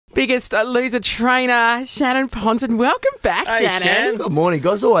Biggest loser trainer, Shannan Ponton. Welcome back, Shannan. Shan. Good morning,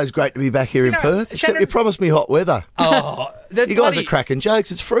 guys. Always great to be back here in Perth. Except you promised me hot weather. Oh, you guys are cracking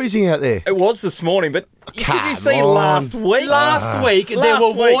jokes. It's freezing out there. It was this morning, but did you see on. last week? Last week, there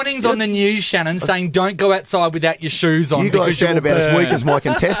were warnings on the news, Shannon, saying don't go outside without your shoes on. You guys sound about as weak as my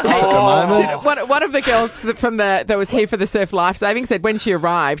contestants at the moment. One of the girls that was here for the surf lifesaving said when she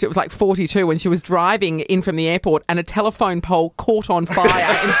arrived, it was like 42 when she was driving in from the airport and a telephone pole caught on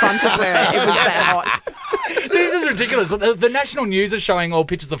fire in front of her. It was that hot. This is ridiculous. The national news is showing all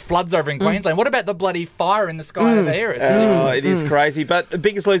pictures of floods over in Queensland. What about the bloody fire in the sky over here? It's It is crazy. But the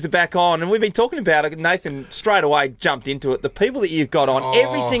Biggest Loser back on, and we've been talking about it. Nathan straight away jumped into it. The people that you've got on,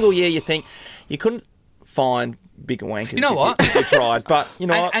 every single year you think you couldn't find bigger wankers. You know what? If you tried. But you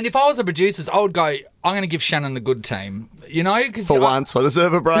know what? And if I was a producer, I would go, I'm going to give Shannon the good team. You know? For once, I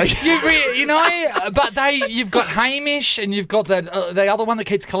deserve a break. You know, but you've got Hamish and you've got the other one that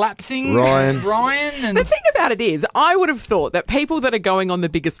keeps collapsing. Ryan. And The thing about it is, I would have thought that people that are going on The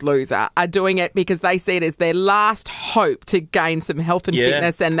Biggest Loser are doing it because they see it as their last hope to gain some health and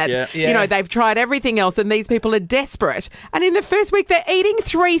fitness, and that you know they've tried everything else, and these people are desperate. And in the first week, they're eating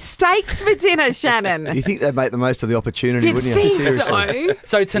 3 steaks for dinner, Shannon. You think they'd make the most of the opportunity, wouldn't you? Think Seriously.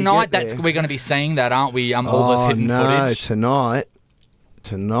 so? So tonight, we're going to be seeing that, aren't we? All the hidden footage. Tonight,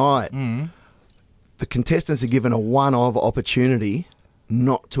 the contestants are given a one-of opportunity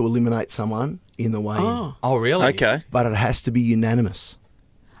not to eliminate someone in the weigh-in. Oh, really? Okay. But it has to be unanimous.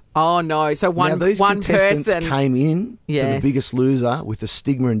 Oh no! So Now, these contestants person came in to The Yes. Biggest Loser with the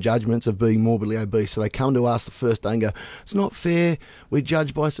stigma and judgments of being morbidly obese. So they come to us the first day and go, it's not fair. We're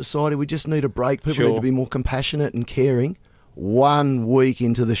judged by society. We just need a break. People need to be more compassionate and caring. 1 week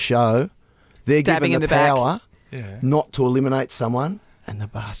into the show, they're Stabbing given in the the back. power not to eliminate someone, and the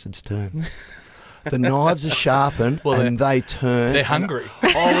bastards turn. The knives are sharpened and they turn. They're hungry.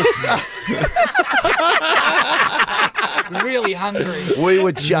 Really hungry. We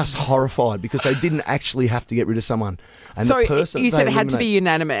were just horrified because they didn't actually have to get rid of someone. And So the person you they said it had to be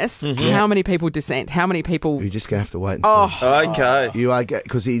eliminate- unanimous. How many people dissent? How many people? You're just going to have to wait and see. Okay. You are,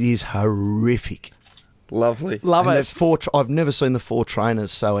 because it is horrific. Lovely. Love And it. there's I've never seen the 4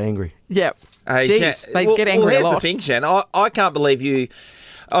 trainers so angry. Yep. Hey, Jeez, Shan, they well, get angry well, here's a lot. the thing, Shan. I can't believe you.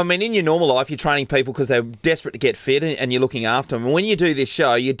 I mean, in your normal life, you're training people because they're desperate to get fit and you're looking after them. And when you do this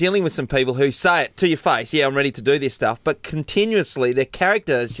show, you're dealing with some people who say it to your face, yeah, I'm ready to do this stuff. But continuously, their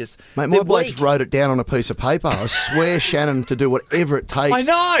character is just... Mate, my bloke just wrote it down on a piece of paper. I swear, Shannon, to do whatever it takes. I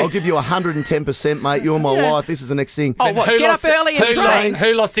know. I'll give you 110%, mate. You're my life. This is the next thing. Oh, what? Get up early and train.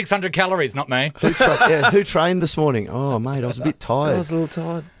 Who lost 600 calories? Not me. Who trained this morning? Oh, mate, I was a bit tired. I was a little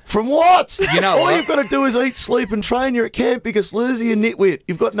tired. From what? You know all what? you've got to do is eat, sleep, and train. You're at Camp Biggest Loser, you nitwit.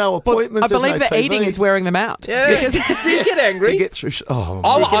 You've got no appointments. I believe there's the no eating TV. is wearing them out. Yeah. Because Do you get angry? To get through. Oh,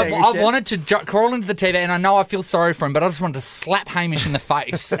 I wanted to crawl into the TV, and I know I feel sorry for him, but I just wanted to slap Hamish in the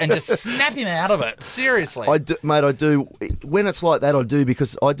face and just snap him out of it. Seriously. I do, mate, I do. When it's like that, I do,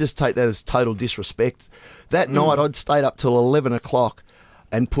 because I just take that as total disrespect. That night, I'd stayed up till 11 o'clock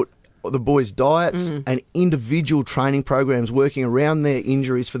and put the boys' diets and individual training programs, working around their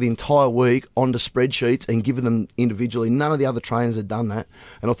injuries for the entire week onto spreadsheets and giving them individually. None of the other trainers had done that.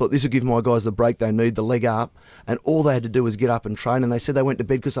 And I thought this would give my guys the break they need, the leg up. And all they had to do was get up and train. And they said they went to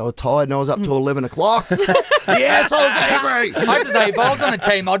bed because they were tired, and I was up till 11 o'clock. Yes, I was angry. I have to say, if I was on a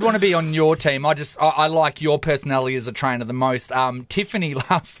team, I'd want to be on your team. I like your personality as a trainer the most. Tiffany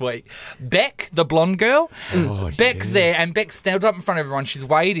last week, Beck, the blonde girl, Beck's there, and Beck stood up in front of everyone. She's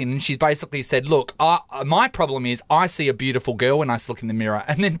weighed in, and she basically said, look, my problem is I see a beautiful girl when I look in the mirror.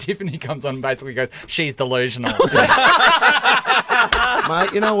 And then Tiffany comes on and basically goes, she's delusional.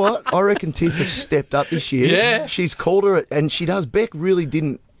 Mate, you know what? I reckon Tiff has stepped up this year. Yeah. She's called her, and she does. Beck really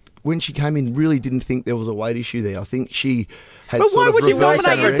didn't, when she came in, really didn't think there was a weight issue there. I think she had But sort why of would you reversed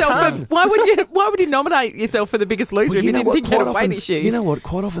nominate that yourself? reaction. Why would you nominate yourself for The Biggest Loser if you didn't think you had a weight issue? You know what?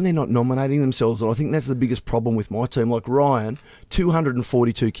 Quite often they're not nominating themselves, and I think that's the biggest problem with my team. Like Ryan,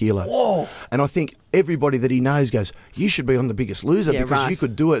 242 kilos. Whoa! And I think everybody that he knows goes, you should be on The Biggest Loser because you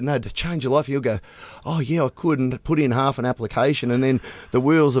could do it, and they'd change your life. You'll go, oh yeah, I could, and put in half an application, and then the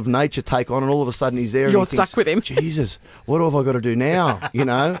wheels of nature take on, and all of a sudden he's there. You're and he stuck thinks, with him. Jesus, what have I got to do now? You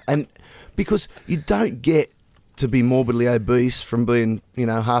know, and because you don't get to be morbidly obese from being, you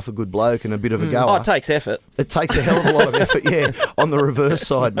know, half a good bloke and a bit of a goer. Oh, it takes effort. It takes a hell of a lot of effort, yeah, on the reverse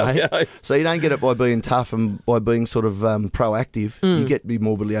side, mate. Okay. So you don't get it by being tough and by being sort of proactive. You get to be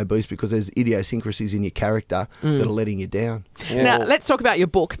morbidly obese because there's idiosyncrasies in your character that are letting you down. Now, let's talk about your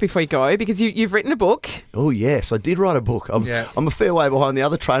book before you go, because you've written a book. Oh, yes, I did write a book. I'm a fair way behind the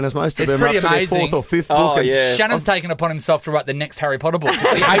other trainers. Most of them are up to their fourth or fifth book. Shannon's taken upon himself to write the next Harry Potter book.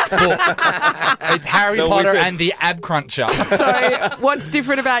 It's the 8th book. It's Harry Potter and the Ab Cruncher. So what's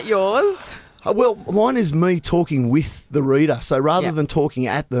different about yours? Well, mine is me talking with the reader. So rather than talking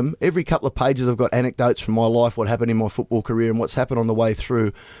at them, every couple of pages I've got anecdotes from my life, what happened in my football career and what's happened on the way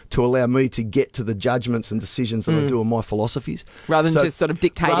through, to allow me to get to the judgments and decisions that I do on my philosophies. Rather than just sort of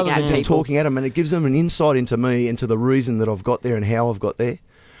dictating rather at than people. just talking at them, and it gives them an insight into me, into the reason that I've got there and how I've got there.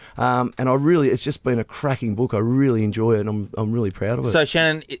 And it's just been a cracking book. I really enjoy it, and I'm really proud of it. So,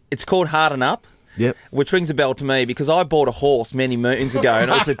 Shannon, it's called Harden Up. Yep. Which rings a bell to me because I bought a horse many moons ago, and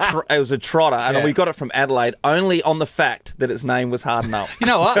it was a trotter, and we got it from Adelaide only on the fact that its name was Harden Up. You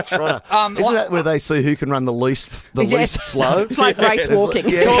know what? Trotter. Isn't that where they see who can run the least slow? It's like race walking.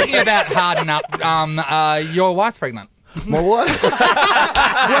 Talking about Harden Up, your wife's pregnant. My wife?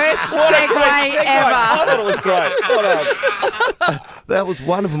 Worst segue ever. I thought it was great. That was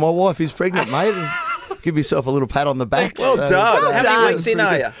one of them. My wife is pregnant, mate. Give yourself a little pat on the back. Well done. How many weeks in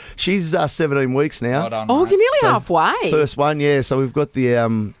are you? She's 17 weeks now. Well done, you're nearly halfway. First one, yeah. So we've got the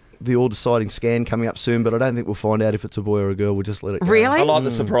all-deciding scan coming up soon, but I don't think we'll find out if it's a boy or a girl. We'll just let it go. Really? I like the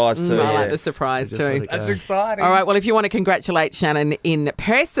surprise too. I like the surprise too. That's exciting. All right, well, if you want to congratulate Shannon in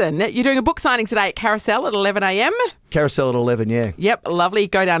person, you're doing a book signing today at Carousel at 11 a.m. Carousel at 11, yeah. Yep, lovely.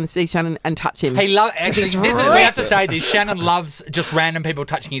 Go down and see Shannon and touch him. He actually, we have to say this. Shannon loves just random people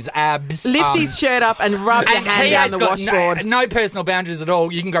touching his abs. Lift his shirt up and rub your hand down the washboard. No personal boundaries at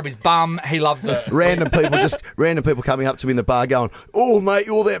all. You can grab his bum. He loves it. Random people coming up to me in the bar going, "Oh, mate,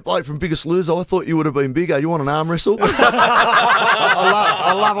 you're that bloke from Biggest Loser. I thought you would have been bigger. You want an arm wrestle?"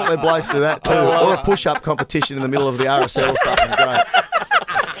 I love it when blokes do that too. Or a push-up competition in the middle of the RSL or something great.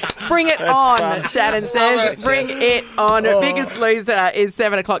 Bring it on, Shannon says. Bring it on. Biggest Loser is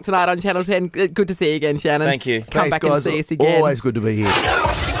 7 o'clock tonight on Channel 10. Good to see you again, Shannon. Thank you. Come back and see us again. Always good to be here.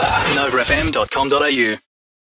 NovaFM.com.au